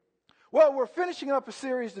Well, we're finishing up a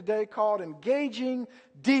series today called Engaging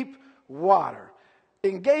Deep Water.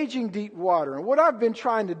 Engaging Deep Water. And what I've been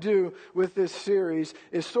trying to do with this series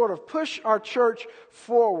is sort of push our church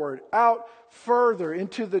forward, out further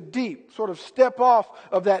into the deep, sort of step off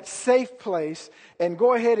of that safe place and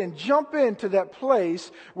go ahead and jump into that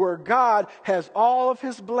place where God has all of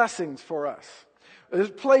His blessings for us. This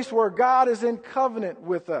place where God is in covenant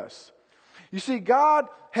with us. You see, God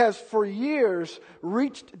has for years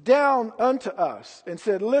reached down unto us and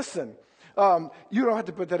said, listen, you don't have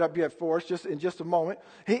to put that up yet for us, just in just a moment.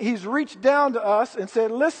 He's reached down to us and said,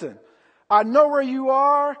 listen, I know where you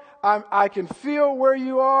are. I can feel where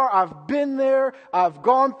you are. I've been there. I've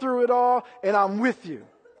gone through it all, and I'm with you.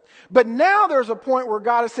 But now there's a point where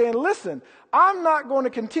God is saying, listen, I'm not going to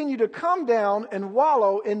continue to come down and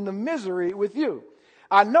wallow in the misery with you.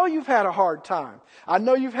 I know you've had a hard time. I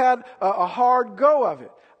know you've had a hard go of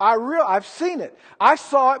it. I've seen it. I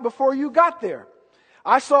saw it before you got there.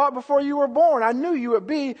 I saw it before you were born. I knew you would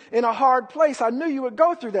be in a hard place. I knew you would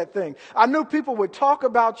go through that thing. I knew people would talk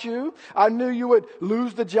about you. I knew you would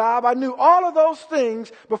lose the job. I knew all of those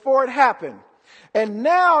things before it happened. And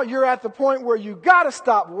now you're at the point where you got to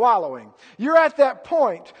stop wallowing. You're at that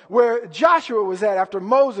point where Joshua was at after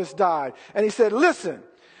Moses died. And he said, listen,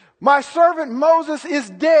 my servant Moses is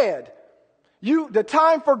dead. The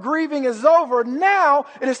time for grieving is over. Now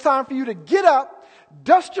it is time for you to get up,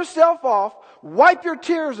 dust yourself off, wipe your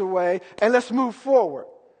tears away, and let's move forward.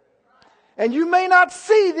 And you may not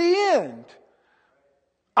see the end.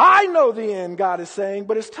 I know the end, God is saying,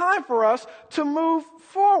 but it's time for us to move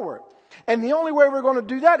forward. And the only way we're going to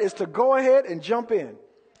do that is to go ahead and jump in.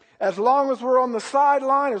 As long as we're on the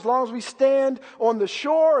sideline, as long as we stand on the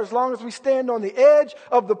shore, as long as we stand on the edge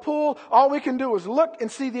of the pool, all we can do is look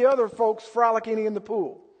and see the other folks frolicking in the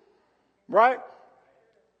pool. Right?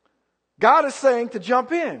 God is saying to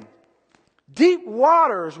jump in. Deep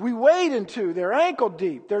waters we wade into, they're ankle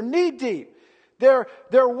deep, they're knee deep, they're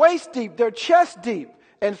waist deep, they're chest deep.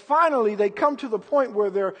 And finally they come to the point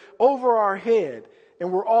where they're over our head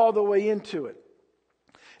and we're all the way into it.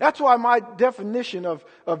 That's why my definition of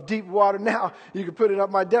deep water, now you can put it up,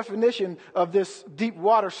 my definition of this deep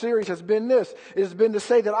water series has been this. It has been to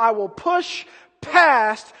say that I will push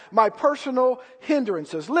past my personal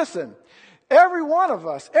hindrances. Listen, every one of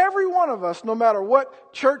us, no matter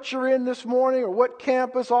what church you're in this morning or what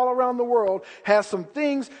campus all around the world, has some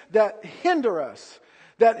things that hinder us.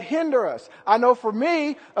 I know for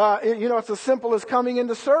me, it's as simple as coming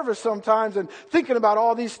into service sometimes and thinking about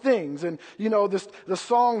all these things and, the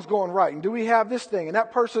song's going right. And do we have this thing? And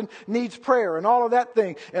that person needs prayer and all of that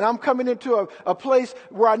thing. And I'm coming into a place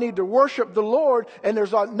where I need to worship the Lord. And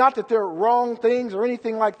there's not that there are wrong things or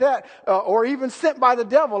anything like that, or even sent by the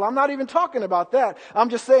devil. I'm not even talking about that. I'm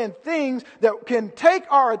just saying things that can take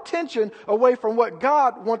our attention away from what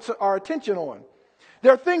God wants our attention on.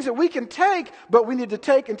 There are things that we can take, but we need to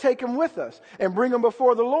take them with us and bring them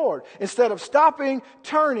before the Lord. Instead of stopping,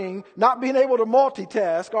 turning, not being able to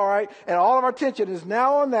multitask, all right, and all of our attention is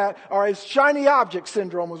now on that, all right, it's shiny object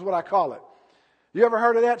syndrome is what I call it. You ever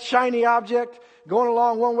heard of that? Shiny object, going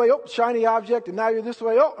along one way, oh, shiny object, and now you're this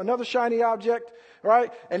way, oh, another shiny object.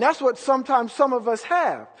 Right? And that's what sometimes some of us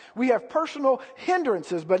have. We have personal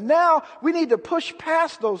hindrances, but now we need to push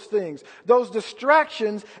past those things, those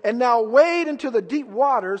distractions, and now wade into the deep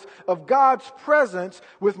waters of God's presence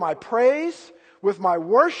with my praise, with my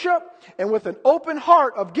worship, and with an open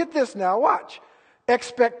heart of, get this now, watch,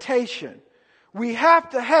 expectation. We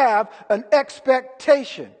have to have an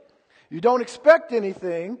expectation. You don't expect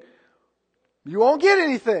anything, you won't get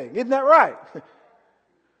anything. Isn't that right?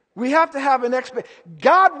 We have to have an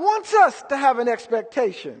God wants us to have an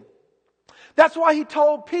expectation. That's why He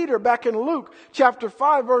told Peter back in Luke chapter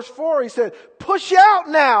 5 verse 4, He said, push out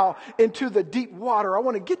now into the deep water. I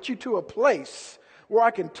want to get you to a place where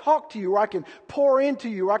I can talk to you, where I can pour into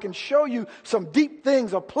you, where I can show you some deep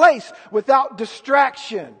things, a place without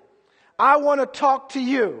distraction. I want to talk to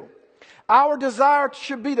you. Our desire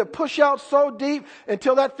should be to push out so deep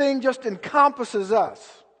until that thing just encompasses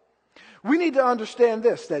us. We need to understand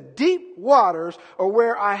this, that deep waters are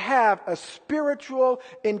where I have a spiritual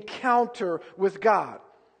encounter with God.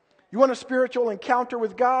 You want a spiritual encounter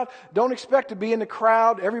with God? Don't expect to be in the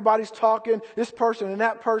crowd. Everybody's talking, this person and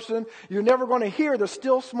that person. You're never going to hear the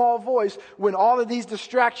still small voice when all of these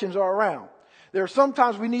distractions are around. There are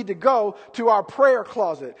sometimes we need to go to our prayer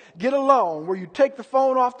closet, get alone, where you take the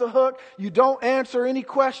phone off the hook, you don't answer any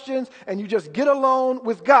questions, and you just get alone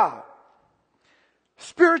with God.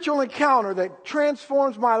 Spiritual encounter that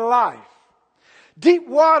transforms my life. Deep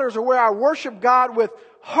waters are where I worship God with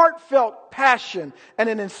heartfelt passion and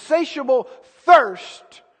an insatiable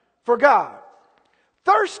thirst for God.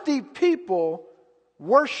 Thirsty people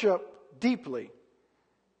worship deeply.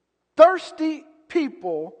 Thirsty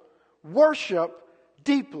people worship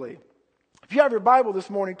deeply. If you have your Bible this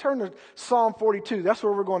morning, turn to Psalm 42. That's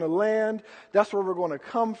where we're going to land. That's where we're going to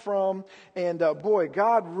come from. And boy,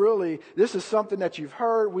 God really, this is something that you've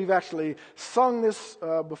heard. We've actually sung this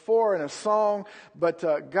before in a song.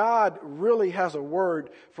 But God really has a word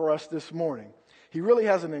for us this morning. He really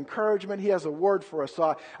has an encouragement. He has a word for us.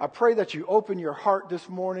 So I pray that you open your heart this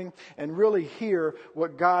morning and really hear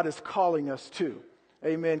what God is calling us to.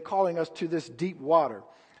 Amen. Calling us to this deep water.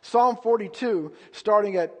 Psalm 42,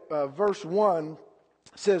 starting at verse 1,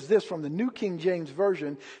 says this from the New King James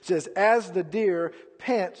Version. It says, "As the deer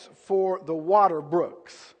pants for the water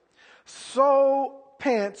brooks, so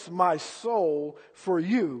pants my soul for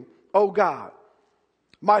you, O God.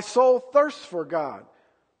 My soul thirsts for God,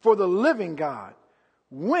 for the living God.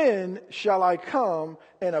 When shall I come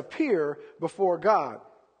and appear before God?"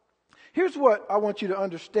 Here's what I want you to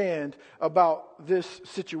understand about this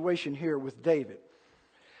situation here with David.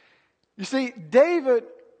 You see, David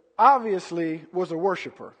obviously was a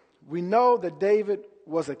worshiper. We know that David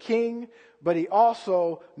was a king, but he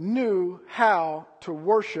also knew how to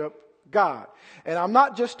worship God. And I'm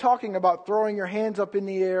not just talking about throwing your hands up in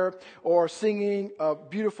the air or singing a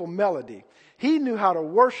beautiful melody. He knew how to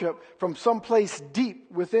worship from someplace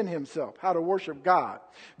deep within himself, how to worship God,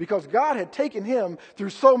 because God had taken him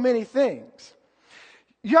through so many things.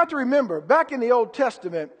 You have to remember, back in the Old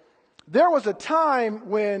Testament, there was a time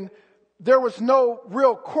when there was no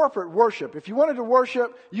real corporate worship. If you wanted to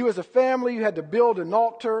worship, you as a family, you had to build an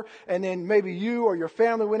altar, and then maybe you or your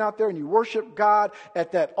family went out there and you worshiped God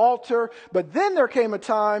at that altar. But then there came a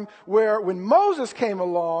time where when Moses came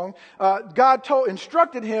along, God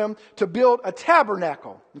instructed him to build a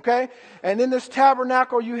tabernacle. Okay? And in this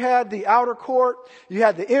tabernacle, you had the outer court, you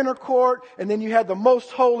had the inner court, and then you had the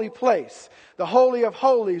most holy place. The Holy of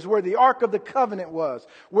Holies, where the Ark of the Covenant was,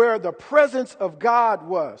 where the presence of God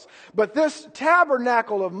was. But this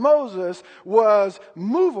tabernacle of Moses was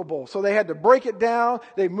movable, so they had to break it down.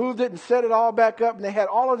 They moved it and set it all back up, and they had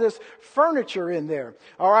all of this furniture in there.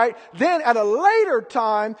 All right. Then at a later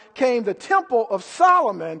time came the Temple of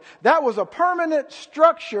Solomon. That was a permanent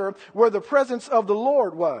structure where the presence of the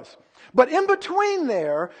Lord was. But in between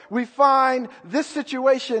there, we find this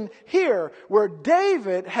situation here where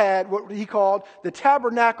David had what he called the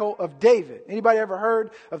Tabernacle of David. Anybody ever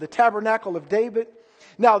heard of the Tabernacle of David?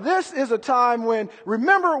 Now, this is a time when,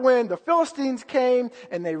 remember when the Philistines came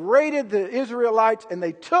and they raided the Israelites and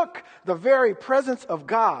they took the very presence of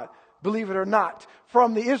God, believe it or not,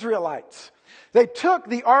 from the Israelites. They took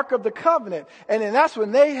the Ark of the Covenant, and then that's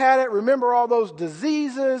when they had it. Remember, all those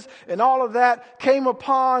diseases and all of that came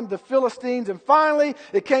upon the Philistines, and finally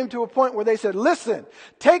it came to a point where they said, listen,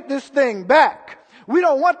 take this thing back. We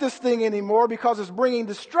don't want this thing anymore because it's bringing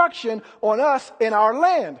destruction on us in our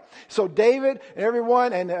land. So David and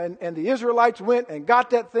everyone and the Israelites went and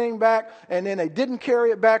got that thing back, and then they didn't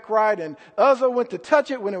carry it back right. And Uzzah went to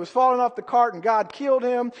touch it when it was falling off the cart, and God killed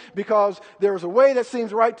him because there was a way that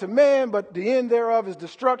seems right to man, but the end thereof is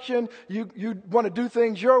destruction. You want to do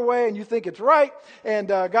things your way and you think it's right. And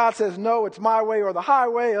God says, no, it's my way or the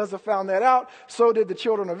highway. Uzzah found that out. So did the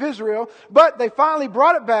children of Israel. But they finally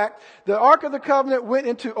brought it back. The Ark of the Covenant went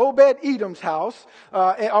into Obed-Edom's house.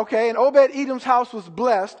 And Obed-Edom's house was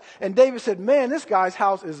blessed. And David said, man, this guy's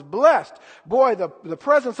house is blessed. Boy, the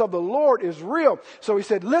presence of the Lord is real. So he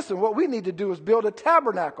said, listen, what we need to do is build a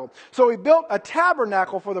tabernacle. So he built a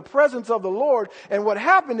tabernacle for the presence of the Lord. And what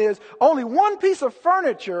happened is only one piece of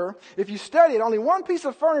furniture, if you study it, only one piece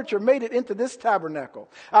of furniture made it into this tabernacle.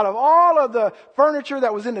 Out of all of the furniture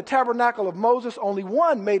that was in the tabernacle of Moses, only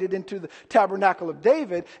one made it into the tabernacle of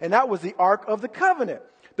David, and that was the Ark of the Covenant.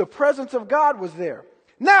 The presence of God was there.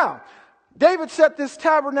 Now, David set this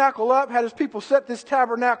tabernacle up, had his people set this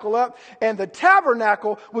tabernacle up, and the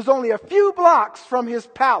tabernacle was only a few blocks from his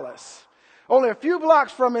palace. Only a few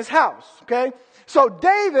blocks from his house, okay? So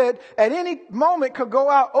David, at any moment, could go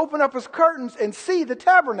out, open up his curtains, and see the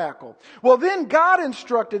tabernacle. Well, then God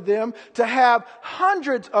instructed them to have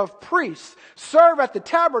hundreds of priests serve at the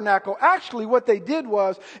tabernacle. Actually, what they did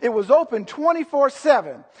was, it was open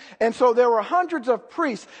 24/7. And so there were hundreds of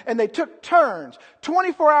priests, and they took turns.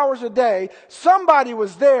 24 hours a day, somebody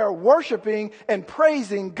was there worshiping and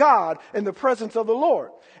praising God in the presence of the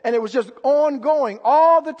Lord. And it was just ongoing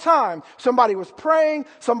all the time. Somebody somebody was praying,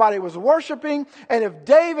 somebody was worshiping. And if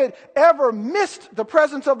David ever missed the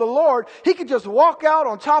presence of the Lord, he could just walk out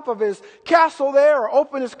on top of his castle there or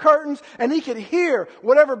open his curtains and he could hear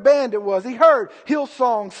whatever band it was. He heard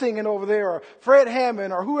Hillsong singing over there or Fred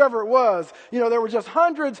Hammond or whoever it was. There were just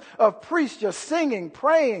hundreds of priests just singing,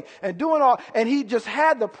 praying, and doing all. And he just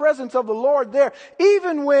had the presence of the Lord there.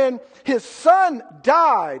 Even when his son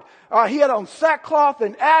died, he had on sackcloth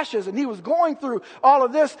and ashes, and he was going through all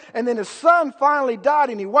of this, and then his son finally died,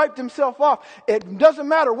 and he wiped himself off. It doesn't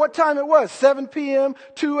matter what time it was, 7 p.m.,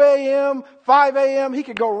 2 a.m., 5 a.m., he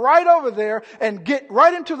could go right over there and get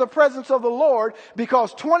right into the presence of the Lord,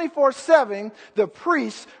 because 24/7, the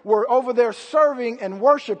priests were over there serving and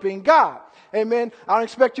worshiping God. Amen. I don't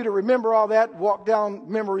expect you to remember all that. Walk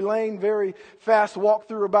down memory lane very fast. Walk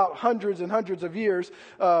through about hundreds and hundreds of years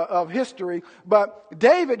of history. But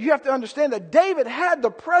David, you have to understand that David had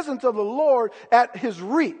the presence of the Lord at his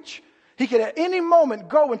reach. He could at any moment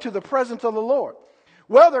go into the presence of the Lord.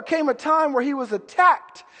 Well, there came a time where he was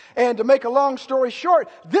attacked. And to make a long story short,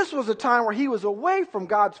 this was a time where he was away from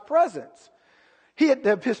God's presence.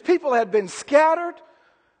 His people had been scattered.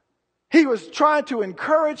 He was trying to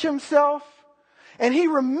encourage himself. And he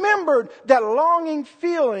remembered that longing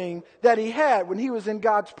feeling that he had when he was in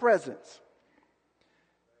God's presence.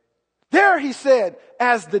 There he said,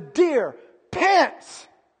 as the deer pants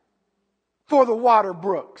for the water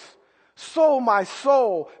brooks, so my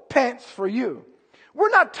soul pants for you. We're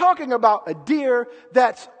not talking about a deer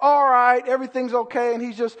that's all right, everything's okay, and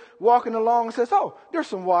he's just walking along and says, oh, there's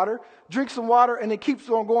some water, drinks some water, and he keeps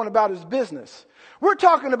on going about his business. We're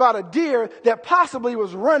talking about a deer that possibly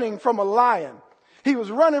was running from a lion. He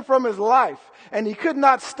was running from his life, and he could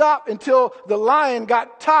not stop until the lion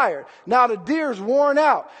got tired. Now the deer's worn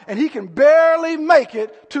out, and he can barely make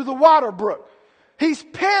it to the water brook. He's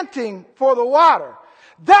panting for the water.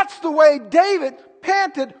 That's the way David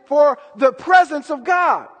panted for the presence of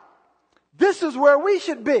God. This is where we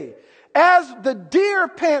should be. As the deer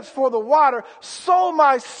pants for the water, so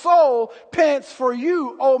my soul pants for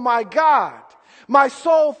you, oh my God. My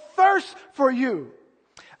soul thirsts for you.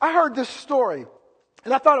 I heard this story,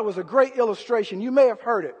 and I thought it was a great illustration. You may have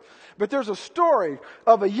heard it. But there's a story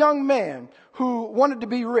of a young man who wanted to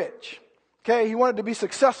be rich. Okay, he wanted to be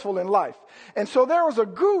successful in life. And so there was a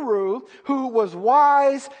guru who was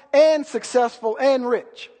wise and successful and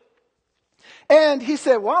rich. And he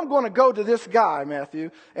said, well, I'm going to go to this guy, Matthew,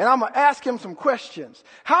 and I'm going to ask him some questions.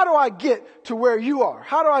 How do I get to where you are?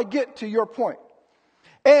 How do I get to your point?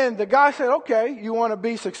 And the guy said, okay, you want to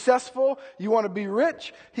be successful? You want to be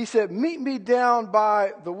rich? He said, meet me down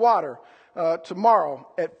by the water tomorrow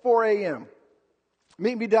at 4 a.m.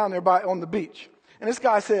 Meet me down there on the beach. And this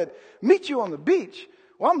guy said, meet you on the beach?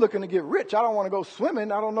 Well, I'm looking to get rich. I don't want to go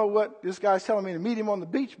swimming. I don't know what this guy's telling me to meet him on the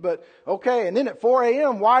beach, but okay. And then at 4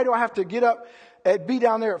 a.m., why do I have to get up and be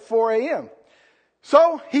down there at 4 a.m.?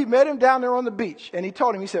 So he met him down there on the beach, and he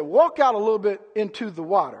told him, he said, walk out a little bit into the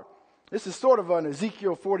water. This is sort of an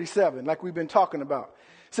Ezekiel 47, like we've been talking about.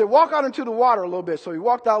 He said, walk out into the water a little bit. So he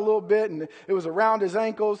walked out a little bit, and it was around his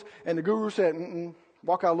ankles, and the guru said,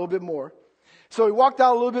 walk out a little bit more. So he walked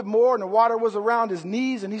out a little bit more, and the water was around his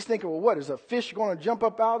knees, and he's thinking, well, what, is a fish going to jump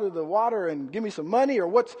up out of the water and give me some money, or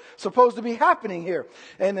what's supposed to be happening here?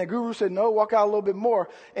 And the guru said, no, walk out a little bit more.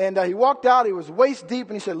 And he walked out, he was waist deep,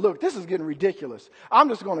 and he said, look, this is getting ridiculous. I'm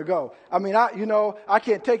just going to go. I mean, I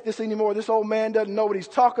can't take this anymore. This old man doesn't know what he's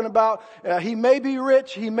talking about. He may be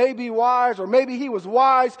rich, he may be wise, or maybe he was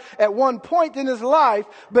wise at one point in his life,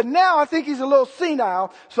 but now I think he's a little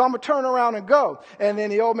senile, so I'm going to turn around and go. And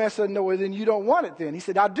then the old man said, no, well, then you don't want it then. He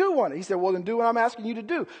said, I do want it. He said, well, then do what I'm asking you to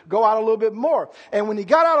do. Go out a little bit more. And when he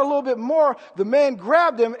got out a little bit more, the man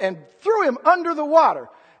grabbed him and threw him under the water.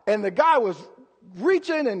 And the guy was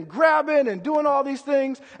reaching and grabbing and doing all these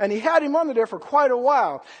things, and he had him under there for quite a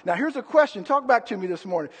while. Now, here's a question. Talk back to me this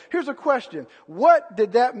morning. Here's a question. What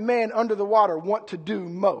did that man under the water want to do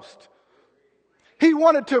most? He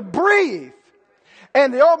wanted to breathe.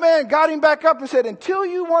 And the old man got him back up and said, until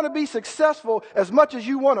you want to be successful as much as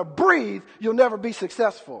you want to breathe, you'll never be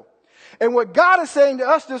successful. And what God is saying to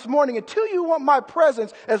us this morning, until you want my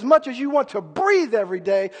presence as much as you want to breathe every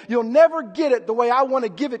day, you'll never get it the way I want to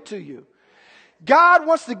give it to you. God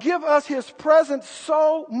wants to give us his presence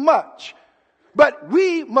so much, but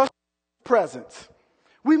we must have presence.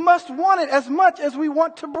 We must want it as much as we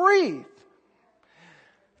want to breathe.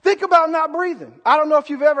 Think about not breathing. I don't know if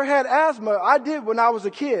you've ever had asthma. I did when I was a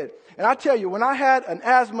kid. And I tell you, when I had an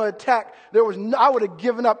asthma attack, I would have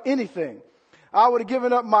given up anything. I would have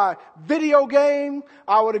given up my video game.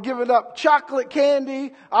 I would have given up chocolate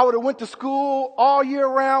candy. I would have went to school all year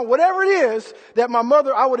round. Whatever it is that my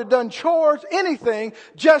mother, I would have done chores, anything,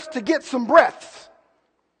 just to get some breaths.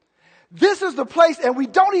 This is the place, and we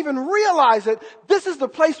don't even realize it, this is the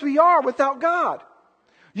place we are without God.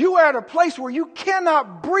 You are at a place where you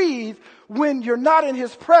cannot breathe when you're not in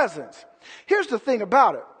His presence. Here's the thing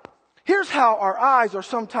about it. Here's how our eyes are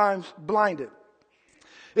sometimes blinded.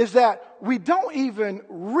 Is that we don't even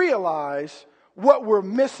realize what we're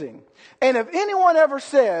missing. And if anyone ever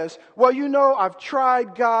says, well, I've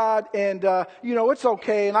tried God and, it's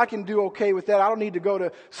okay and I can do okay with that. I don't need to go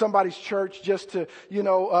to somebody's church just to,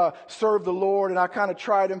 serve the Lord, and I kind of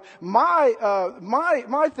tried Him.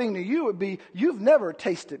 My thing to you would be, you've never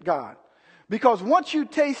tasted God. Because once you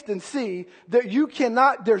taste and see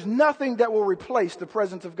that there's nothing that will replace the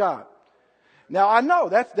presence of God. Now, I know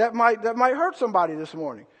that might hurt somebody this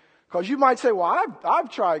morning. Because you might say, well, I've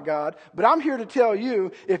tried God, but I'm here to tell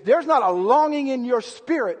you, if there's not a longing in your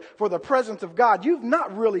spirit for the presence of God, you've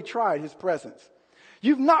not really tried His presence.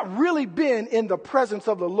 You've not really been in the presence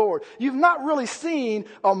of the Lord. You've not really seen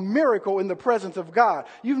a miracle in the presence of God.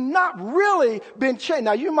 You've not really been changed.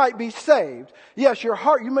 Now, you might be saved. Yes, you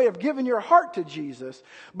may have given your heart to Jesus.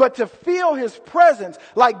 But to feel His presence,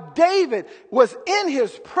 like David was in His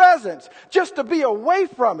presence, just to be away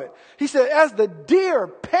from it. He said, as the deer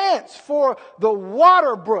pants for the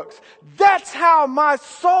water brooks, that's how my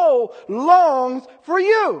soul longs for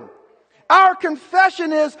you. Our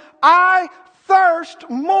confession is, I thirst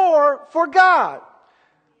more for God.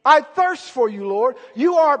 I thirst for you, Lord.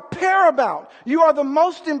 You are paramount. You are the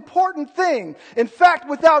most important thing. In fact,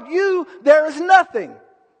 without you, there is nothing.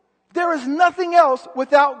 There is nothing else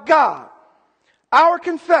without God. Our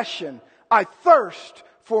confession, I thirst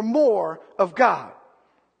for more of God.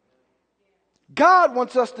 God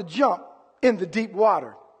wants us to jump in the deep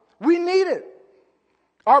water. We need it.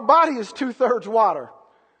 Our body is 2/3 water.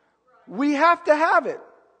 We have to have it.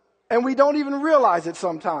 And we don't even realize it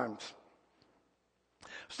sometimes.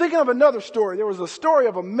 Thinking of another story, there was a story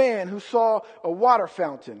of a man who saw a water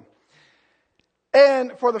fountain.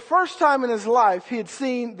 And for the first time in his life, he had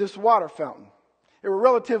seen this water fountain. It was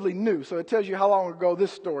relatively new, so it tells you how long ago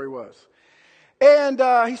this story was. And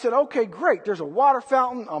he said, okay, great, there's a water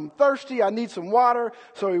fountain. I'm thirsty. I need some water.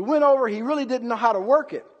 So he went over. He really didn't know how to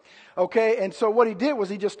work it. Okay, and so what he did was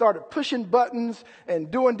he just started pushing buttons and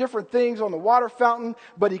doing different things on the water fountain,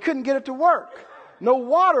 but he couldn't get it to work. No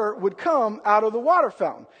water would come out of the water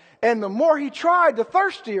fountain. And the more he tried, the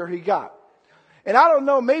thirstier he got. And I don't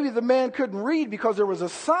know, maybe the man couldn't read because there was a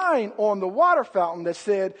sign on the water fountain that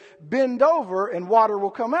said, bend over and water will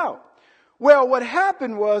come out. Well, what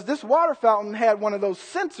happened was this water fountain had one of those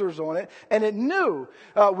sensors on it, and it knew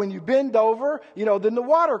when you bend over, then the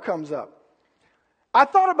water comes up. I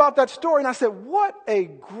thought about that story and I said, what a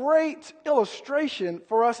great illustration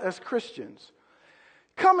for us as Christians.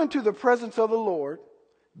 Come into the presence of the Lord,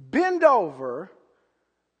 bend over,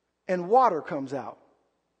 and water comes out.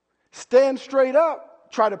 Stand straight up,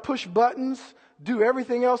 try to push buttons, do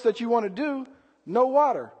everything else that you want to do, no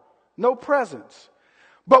water, no presence.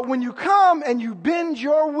 But when you come and you bend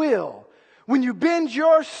your will, when you bend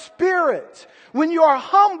your spirit, when you are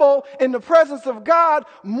humble in the presence of God,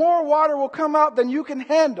 more water will come out than you can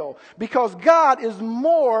handle, because God is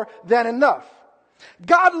more than enough.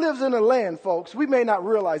 God lives in a land, folks. We may not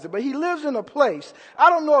realize it, but He lives in a place. I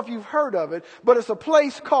don't know if you've heard of it, but it's a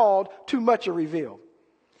place called Too Much to Reveal.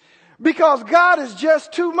 Because God is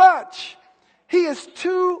just too much. He is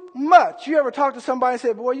too much. You ever talk to somebody and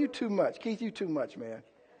say, boy, you too much. Keith, you too much, man.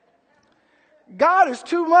 God is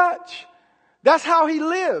too much. That's how He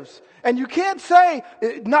lives. And you can't say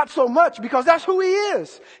not so much, because that's who He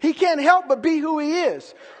is. He can't help but be who He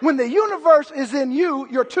is. When the universe is in you,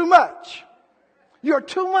 you're too much. You're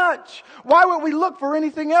too much. Why would we look for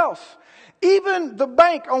anything else? Even the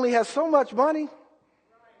bank only has so much money.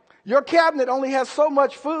 Your cabinet only has so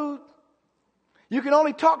much food. You can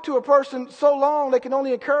only talk to a person so long. They can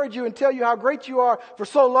only encourage you and tell you how great you are for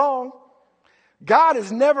so long. God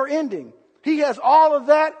is never ending. He has all of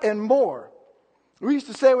that and more. We used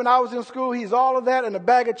to say when I was in school, He's all of that and a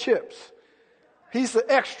bag of chips. He's the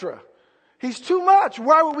extra. He's too much.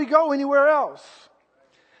 Why would we go anywhere else?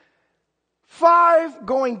 5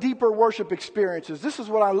 going deeper worship experiences. This is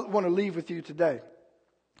what I want to leave with you today.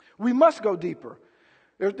 We must go deeper.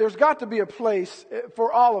 There's got to be a place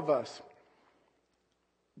for all of us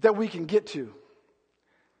that we can get to.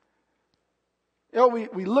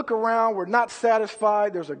 We look around, we're not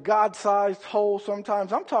satisfied. There's a God-sized hole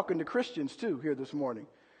sometimes. I'm talking to Christians too here this morning.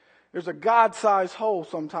 There's a God-sized hole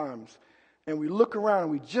sometimes and we look around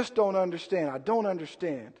and we just don't understand. I don't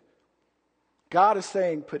understand. God is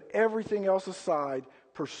saying, put everything else aside,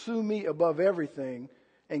 pursue me above everything.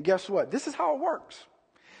 And guess what? This is how it works.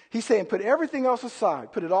 He's saying, put everything else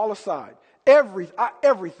aside, put it all aside.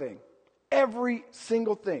 Everything, every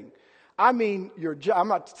single thing. I mean, your job. I'm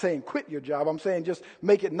not saying quit your job. I'm saying just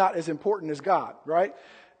make it not as important as God, right?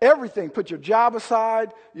 Everything. Put your job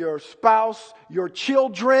aside, your spouse, your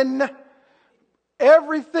children,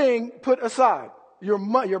 everything put aside.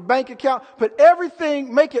 Your bank account, put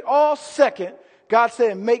everything, make it all second. God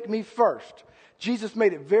said, make me first. Jesus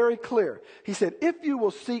made it very clear. He said, if you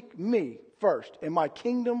will seek me first in my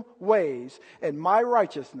kingdom ways and my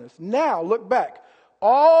righteousness, now look back,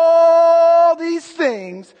 all these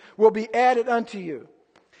things will be added unto you.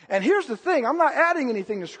 And here's the thing, I'm not adding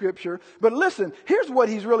anything to Scripture, but listen, here's what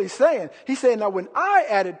he's really saying. He's saying, now when I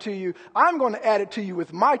add it to you, I'm going to add it to you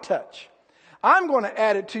with my touch. I'm going to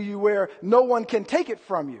add it to you where no one can take it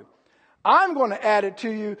from you. I'm going to add it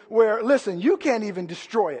to you where, listen, you can't even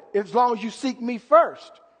destroy it as long as you seek me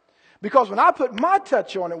first. Because when I put my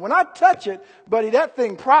touch on it, when I touch it, buddy, that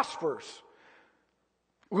thing prospers.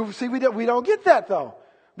 See, we don't get that though.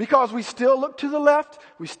 Because we still look to the left,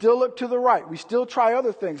 we still look to the right, we still try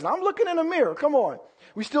other things. And I'm looking in a mirror, come on.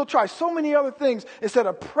 We still try so many other things instead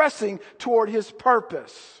of pressing toward his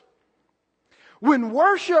purpose. When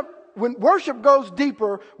worship goes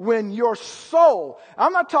deeper, when your soul,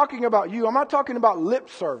 I'm not talking about you, I'm not talking about lip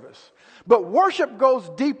service, but worship goes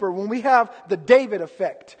deeper when we have the David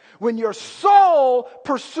effect. When your soul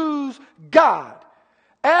pursues God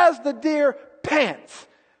as the deer pants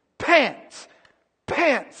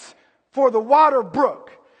for the water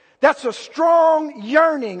brook. That's a strong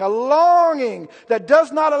yearning, a longing that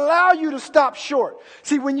does not allow you to stop short.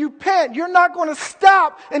 See, when you pant, you're not going to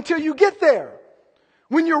stop until you get there.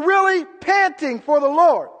 When you're really panting for the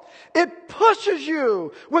Lord, it pushes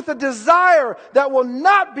you with a desire that will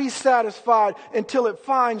not be satisfied until it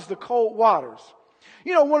finds the cold waters.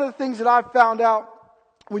 You know, one of the things that I've found out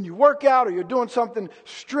when you work out or you're doing something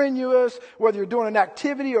strenuous, whether you're doing an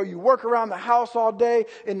activity or you work around the house all day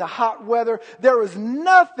in the hot weather, there is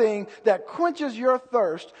nothing that quenches your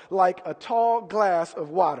thirst like a tall glass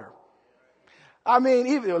of water. I mean,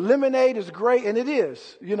 even lemonade is great, and it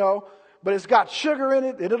is, you know, but it's got sugar in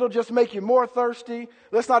it, and it'll just make you more thirsty.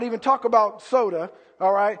 Let's not even talk about soda,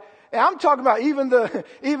 all right? And I'm talking about even the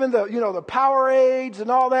the Powerades and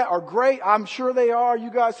all that are great. I'm sure they are. You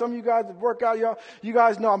guys, some of you guys that work out, you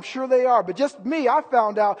guys know I'm sure they are. But just me, I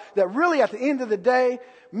found out that really at the end of the day,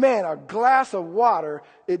 man, a glass of water,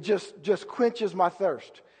 it just quenches my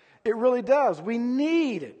thirst. It really does. We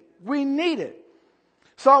need it. We need it.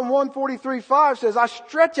 Psalm 143:5 says, I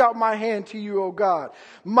stretch out my hand to you, O God.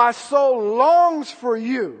 My soul longs for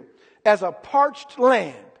you as a parched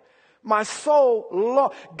land. My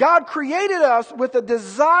soul God created us with a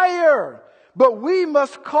desire, but we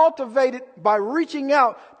must cultivate it by reaching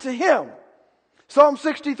out to Him. Psalm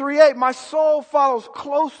 63:8, my soul follows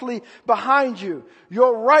closely behind you.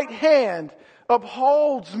 Your right hand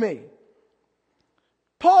upholds me.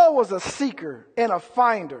 Paul was a seeker and a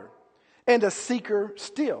finder, and a seeker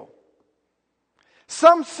still.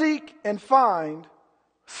 Some seek and find,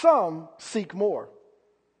 some seek more.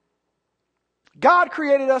 God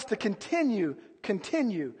created us to continue to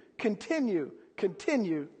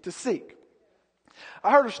seek.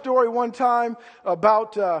 I heard a story one time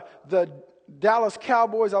about the Dallas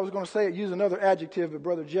Cowboys. I was going to say it, use another adjective, but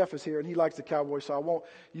Brother Jeff is here and he likes the Cowboys, so I won't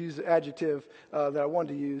use the adjective that I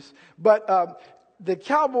wanted to use. But the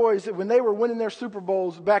Cowboys, when they were winning their Super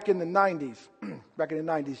Bowls back in the 90s,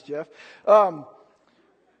 Jeff,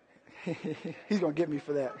 he's going to get me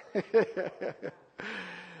for that.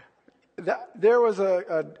 There was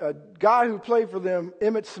a guy who played for them,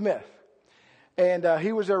 Emmitt Smith, and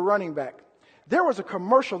he was their running back. There was a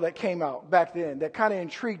commercial that came out back then that kind of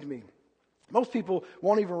intrigued me. Most people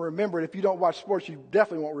won't even remember it. If you don't watch sports, you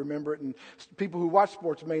definitely won't remember it, and people who watch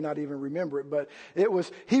sports may not even remember it. But they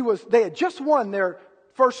had just won their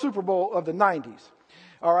first Super Bowl of the 90s.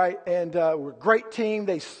 All right, and we're a great team.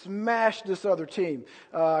 They smashed this other team.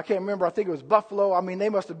 I can't remember. I think it was Buffalo. I mean, they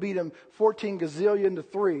must have beat them 14 gazillion to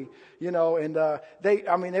 3, you know, and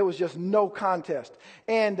it was just no contest.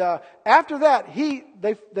 And after that,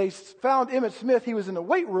 they found Emmitt Smith. He was in the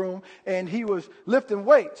weight room, and he was lifting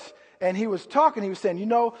weights. And he was talking, he was saying,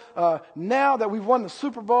 now that we've won the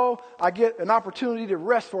Super Bowl, I get an opportunity to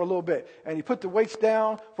rest for a little bit. And he put the weights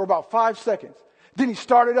down for about 5 seconds. Then he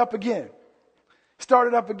started up again.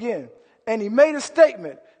 And he made a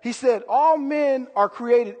statement. He said, all men are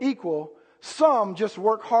created equal. Some just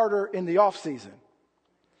work harder in the off season.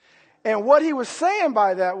 And what he was saying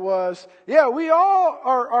by that was, yeah, we all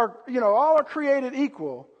are created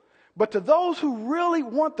equal. But to those who really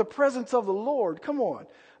want the presence of the Lord, come on,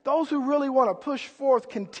 those who really want to push forth,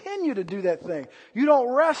 continue to do that thing. You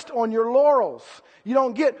don't rest on your laurels. You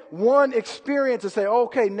don't get one experience and say,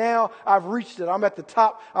 okay, now I've reached it. I'm at the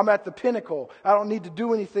top. I'm at the pinnacle. I don't need to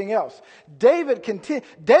do anything else. David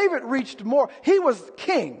reached more. He was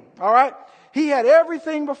king, all right? He had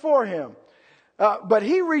everything before him. But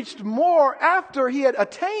he reached more after he had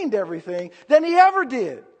attained everything than he ever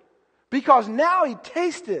did. Because now he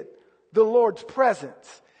tasted the Lord's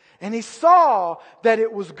presence. And he saw that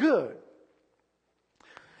it was good.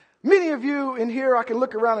 Many of you in here, I can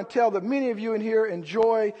look around and tell that many of you in here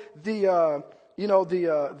enjoy the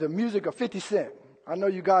music of 50 Cent. I know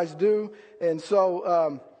you guys do. And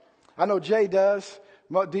so I know Jay does.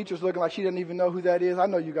 Dietrich's looking like she doesn't even know who that is. I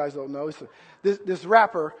know you guys don't know. It's this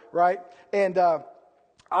rapper, right? And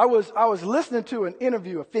I was listening to an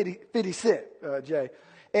interview of 50 Cent, Jay.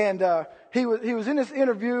 And he was in this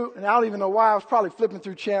interview, and I don't even know why. I was probably flipping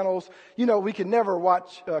through channels. You know, we can never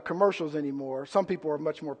watch commercials anymore. Some people are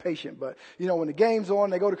much more patient. But, you know, when the game's on,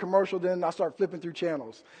 they go to commercial, then I start flipping through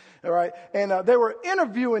channels. All right? And they were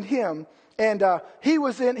interviewing him. And he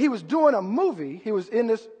was doing a movie. He was in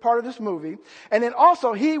this part of this movie. And then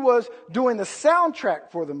also he was doing the soundtrack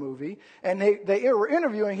for the movie. And they were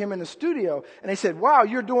interviewing him in the studio. And they said, wow,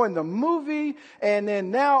 you're doing the movie. And then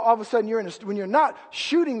now all of a sudden when you're not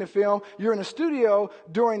shooting the film, you're in the studio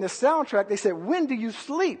during the soundtrack. They said, when do you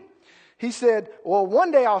sleep? He said, well, one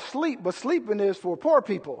day I'll sleep, but sleeping is for poor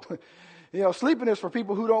people. You know, sleeping is for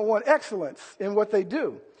people who don't want excellence in what they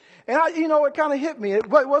do. And it kind of hit me. It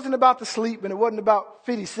wasn't about the sleep and it wasn't about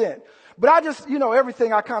 50 Cent. But I just,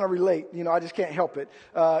 everything I kind of relate. I just can't help it,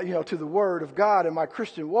 to the Word of God in my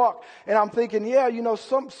Christian walk. And I'm thinking,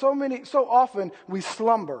 so often we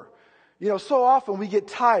slumber. So often we get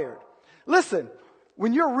tired. Listen,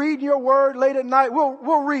 when you're reading your Word late at night,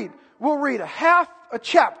 we'll read half a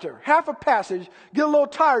chapter, half a passage, get a little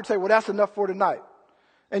tired, say, well, that's enough for tonight.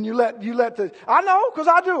 And you let I know, because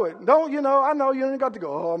I do it. I know you ain't got to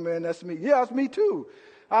go, oh man, that's me. Yeah, that's me too.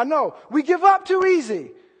 I know. We give up too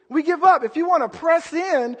easy. We give up. If you want to press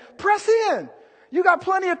in, press in. You got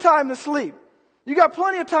plenty of time to sleep. You got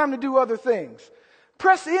plenty of time to do other things.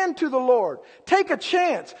 Press into the Lord. Take a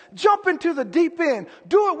chance. Jump into the deep end.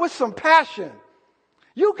 Do it with some passion.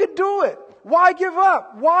 You could do it. Why give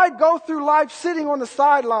up? Why go through life sitting on the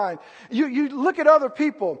sideline? You look at other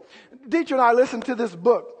people. Dietrich and I listened to this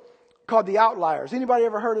book called The Outliers. Anybody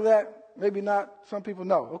ever heard of that? Maybe not. Some people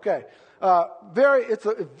know. Okay. It's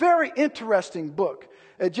a very interesting book.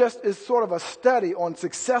 It just is sort of a study on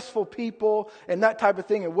successful people and that type of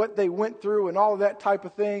thing and what they went through and all of that type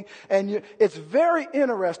of thing. And it's very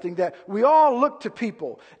interesting that we all look to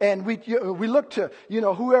people and we look to,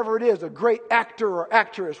 whoever it is, a great actor or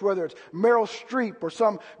actress, whether it's Meryl Streep or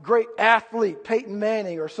some great athlete, Peyton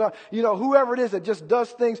Manning or some, whoever it is that just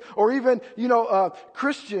does things, or even,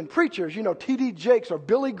 Christian preachers, T.D. Jakes or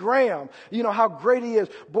Billy Graham, how great he is.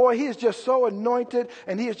 Boy, he is just so anointed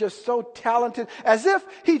and he is just so talented, as if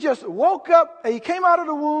he just woke up, and he came out of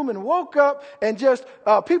the womb and woke up and just,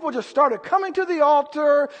 people just started coming to the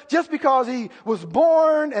altar just because he was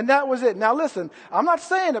born and that was it. Now listen, I'm not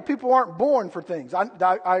saying that people aren't born for things.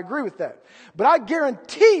 I agree with that. But I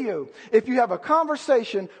guarantee you, if you have a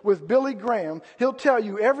conversation with Billy Graham, he'll tell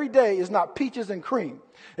you every day is not peaches and cream.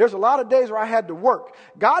 There's a lot of days where I had to work.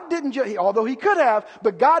 God didn't although he could have,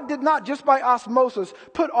 but God did not just by osmosis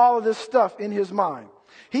put all of this stuff in his mind.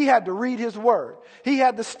 He had to read his word. He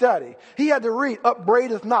had to study. He had to read,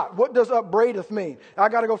 upbraideth not. What does upbraideth mean? I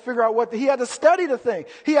got to go figure out he had to study the thing.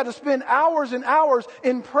 He had to spend hours and hours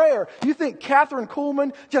in prayer. You think Catherine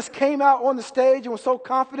Kuhlman just came out on the stage and was so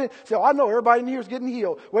confident? Said, I know everybody in here is getting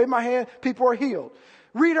healed. Wave my hand, people are healed.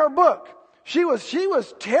 Read her book. She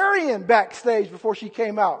was tarrying backstage before she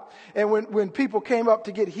came out. And when people came up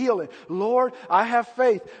to get healing, Lord, I have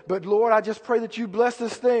faith, but Lord, I just pray that you bless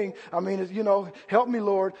this thing. I mean, help me,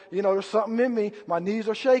 Lord. There's something in me. My knees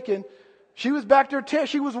are shaking. She was back there.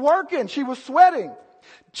 She was working. She was sweating.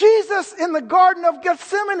 Jesus in the Garden of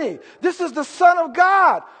Gethsemane, this is the Son of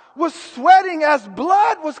God, was sweating as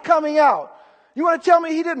blood was coming out. You want to tell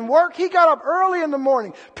me he didn't work? He got up early in the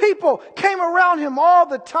morning. People came around him all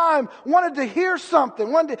the time, wanted to hear something,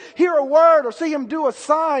 wanted to hear a word or see him do a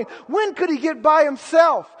sign. When could he get by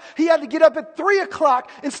himself? He had to get up at 3 o'clock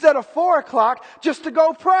instead of 4 o'clock just to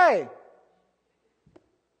go pray.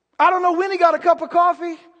 I don't know when he got a cup of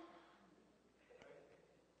coffee.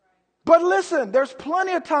 But listen, there's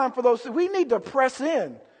plenty of time for those. We need to press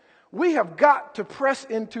in. We have got to press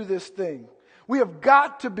into this thing. We have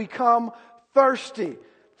got to become thirsty.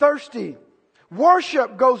 Thirsty.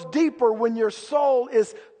 Worship goes deeper when your soul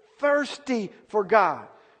is thirsty for God.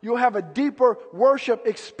 You'll have a deeper worship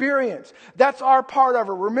experience. That's our part of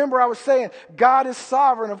it. Remember, I was saying, God is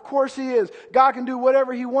sovereign. Of course He is. God can do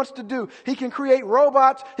whatever He wants to do. He can create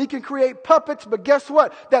robots. He can create puppets. But guess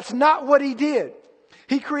what? That's not what He did.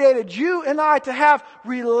 He created you and I to have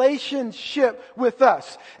relationship with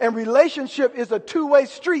us. And relationship is a two-way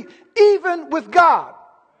street, even with God.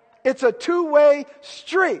 It's a two-way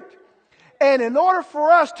street. And in order for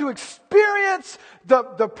us to experience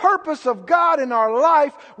the purpose of God in our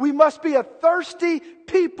life, we must be a thirsty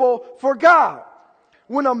people for God.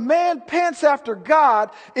 When a man pants after God,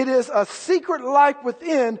 it is a secret life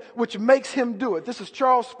within which makes him do it. This is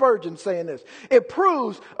Charles Spurgeon saying this. It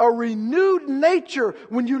proves a renewed nature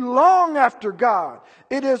when you long after God.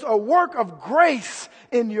 It is a work of grace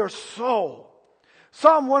in your soul.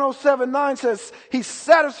 Psalm 107:9 says, He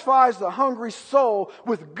satisfies the hungry soul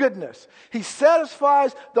with goodness. He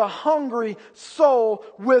satisfies the hungry soul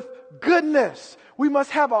with goodness. We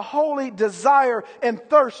must have a holy desire and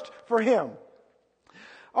thirst for Him.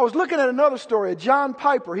 I was looking at another story of John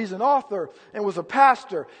Piper. He's an author and was a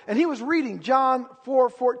pastor. And he was reading John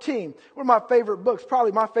 4:14, one of my favorite books,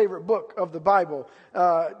 probably my favorite book of the Bible,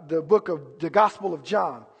 the book of the Gospel of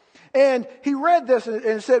John. And he read this and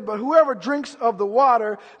it said, but whoever drinks of the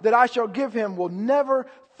water that I shall give him will never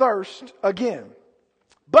thirst again.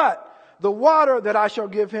 But the water that I shall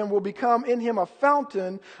give him will become in him a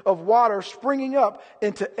fountain of water springing up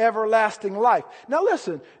into everlasting life. Now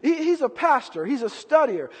listen, he's a pastor. He's a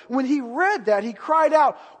studier. When he read that, he cried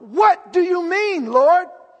out, what do you mean, Lord?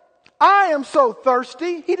 I am so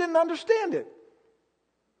thirsty. He didn't understand it.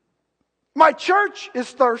 My church is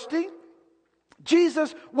thirsty.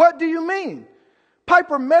 Jesus, what do you mean?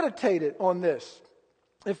 Piper meditated on this.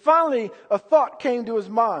 And finally, a thought came to his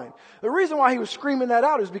mind. The reason why he was screaming that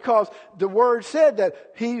out is because the word said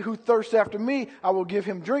that he who thirsts after me, I will give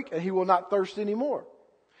him drink and he will not thirst anymore.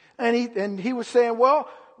 And he was saying, well,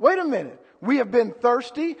 wait a minute. We have been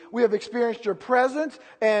thirsty. We have experienced your presence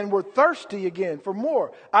and we're thirsty again for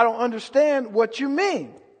more. I don't understand what you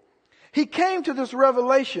mean. He came to this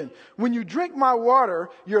revelation. When you drink my water,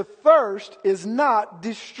 your thirst is not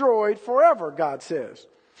destroyed forever, God says.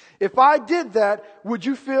 If I did that, would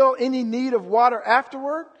you feel any need of water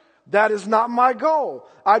afterward? That is not my goal.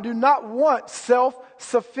 I do not want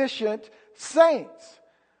self-sufficient saints.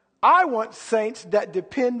 I want saints that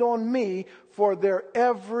depend on me for their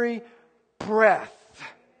every breath.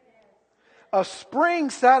 A spring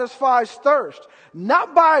satisfies thirst,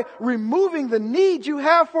 not by removing the need you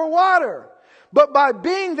have for water, but by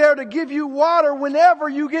being there to give you water whenever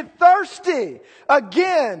you get thirsty.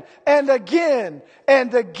 Again and again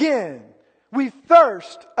and again. We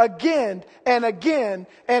thirst again and again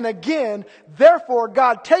and again. Therefore,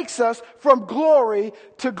 God takes us from glory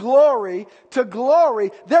to glory to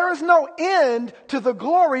glory. There is no end to the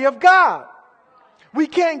glory of God. We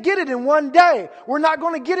can't get it in one day. We're not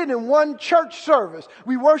going to get it in one church service.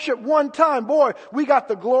 We worship one time. Boy, we got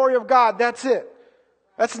the glory of God. That's it.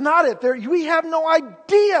 That's not it. We have no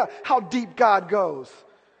idea how deep God goes.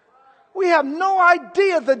 We have no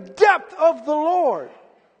idea the depth of the Lord.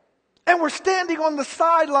 And we're standing on the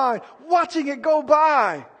sideline watching it go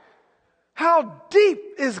by. How deep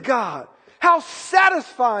is God? How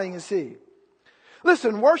satisfying is He?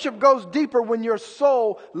 Listen, worship goes deeper when your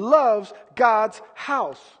soul loves God's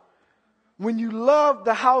house. When you love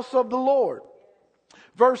the house of the Lord.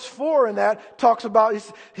 Verse 4 in that talks about,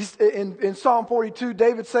 in Psalm 42,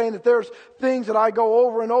 David saying that there's things that I go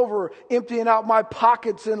over and over, emptying out my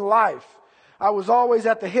pockets in life. I was always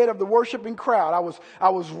at the head of the worshiping crowd. I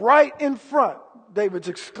was right in front, David's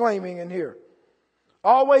exclaiming in here.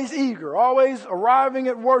 Always eager, always arriving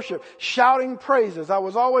at worship, shouting praises. I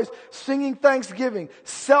was always singing thanksgiving,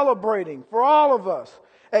 celebrating for all of us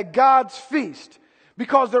at God's feast.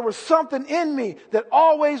 Because there was something in me that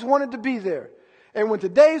always wanted to be there. And when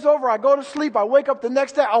today's over, I go to sleep, I wake up the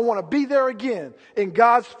next day, I want to be there again in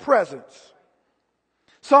God's presence.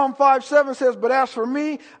 Psalm 5:7 says, but as for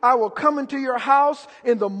me, I will come into your house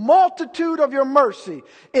in the multitude of your mercy.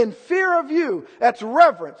 In fear of you, that's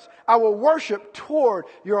reverence, I will worship toward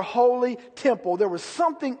your holy temple. There was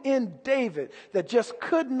something in David that just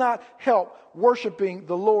could not help worshiping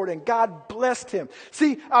the Lord, and God blessed him.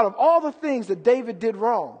 See, out of all the things that David did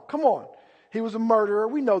wrong, come on, he was a murderer.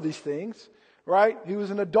 We know these things, right? He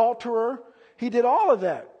was an adulterer. He did all of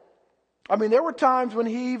that. I mean, there were times when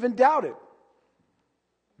he even doubted.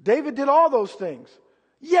 David did all those things.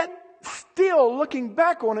 Yet, still looking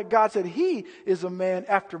back on it, God said, he is a man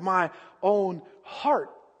after my own heart.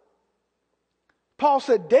 Paul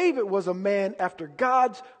said David was a man after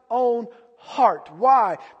God's own heart.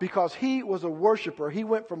 Why? Because he was a worshiper. He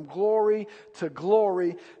went from glory to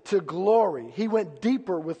glory to glory. He went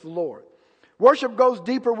deeper with the Lord. Worship goes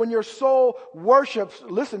deeper when your soul worships.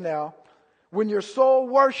 Listen now. When your soul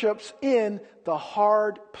worships in the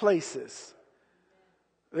hard places.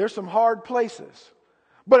 There's some hard places.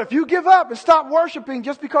 But if you give up and stop worshiping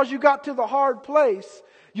just because you got to the hard place,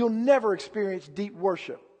 you'll never experience deep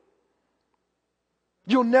worship.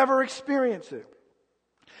 You'll never experience it.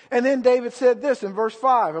 And then David said this in verse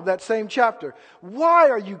 5 of that same chapter. Why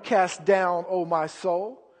are you cast down, O my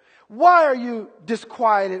soul? Why are you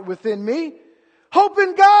disquieted within me? Hope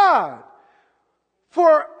in God,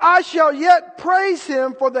 for I shall yet praise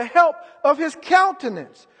him for the help of his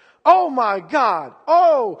countenance. Oh my God,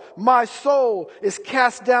 oh my soul is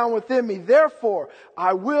cast down within me. Therefore,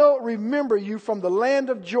 I will remember you from the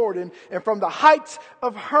land of Jordan and from the heights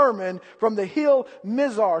of Hermon, from the hill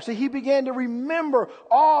Mizar. See, he began to remember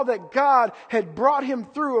all that God had brought him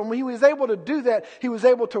through. And when he was able to do that, he was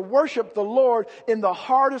able to worship the Lord in the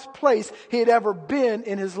hardest place he had ever been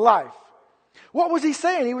in his life. What was he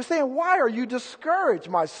saying? He was saying, why are you discouraged,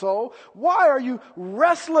 my soul? Why are you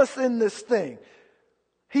restless in this thing?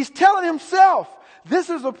 He's telling himself. This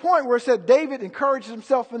is the point where it said David encouraged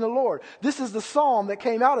himself in the Lord. This is the psalm that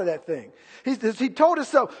came out of that thing. He told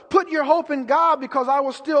himself, put your hope in God because I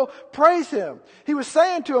will still praise him. He was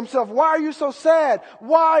saying to himself, why are you so sad?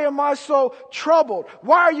 Why am I so troubled?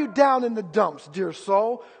 Why are you down in the dumps, dear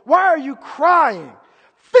soul? Why are you crying?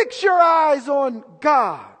 Fix your eyes on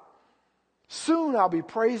God. Soon I'll be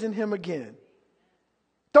praising him again.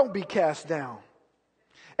 Don't be cast down.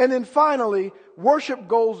 And then finally, worship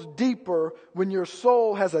goes deeper when your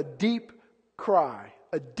soul has a deep cry.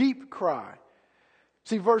 A deep cry.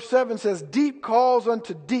 See, verse 7 says, deep calls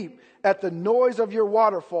unto deep at the noise of your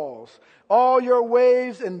waterfalls. All your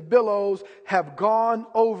waves and billows have gone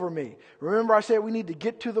over me. Remember I said we need to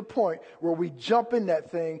get to the point where we jump in that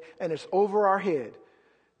thing and it's over our head.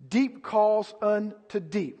 Deep calls unto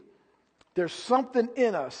deep. There's something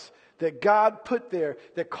in us that God put there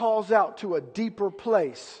that calls out to a deeper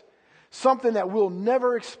place. Something that we'll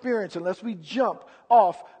never experience unless we jump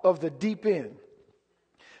off of the deep end.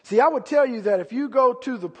 See, I would tell you that if you go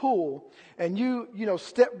to the pool and you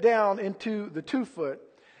step down into the 2-foot,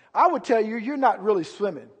 I would tell you you're not really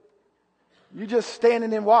swimming. You're just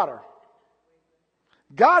standing in water.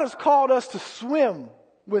 God has called us to swim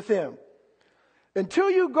with him. Until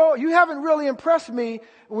you go, you haven't really impressed me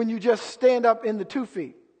when you just stand up in the 2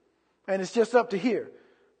 feet. And it's just up to here.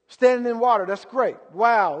 Standing in water, that's great.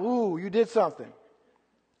 Wow, ooh, you did something.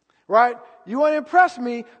 Right? You want to impress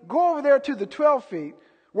me, go over there to the 12 feet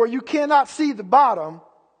where you cannot see the bottom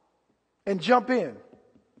and jump in.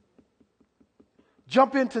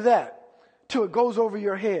 Jump into that till it goes over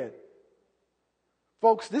your head.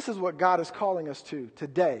 Folks, this is what God is calling us to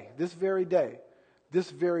today, this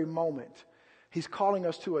very moment. He's calling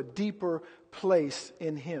us to a deeper place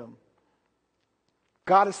in him.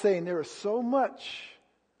 God is saying there is so much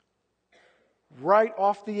right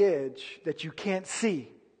off the edge that you can't see.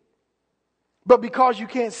 But because you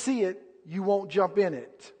can't see it, you won't jump in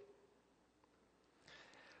it.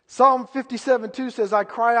 Psalm 57:2 says, I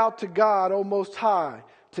cry out to God, O Most High,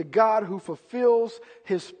 to God who fulfills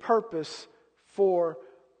his purpose for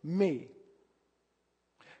me.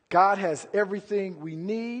 God has everything we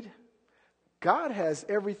need. God has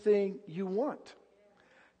everything you want.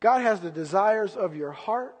 God has the desires of your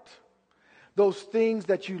heart, those things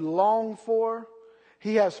that you long for.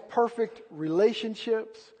 He has perfect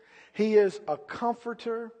relationships. He is a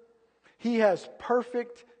comforter. He has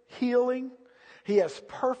perfect healing. He has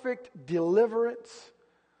perfect deliverance.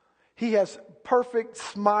 He has perfect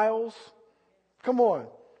smiles. Come on.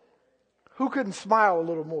 Who couldn't smile a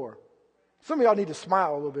little more? Some of y'all need to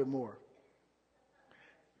smile a little bit more.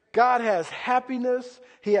 God has happiness.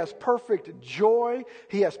 He has perfect joy.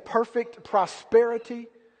 He has perfect prosperity.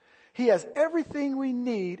 He has everything we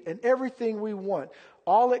need and everything we want.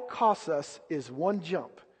 All it costs us is one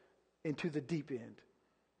jump into the deep end.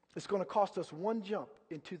 It's going to cost us one jump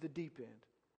into the deep end.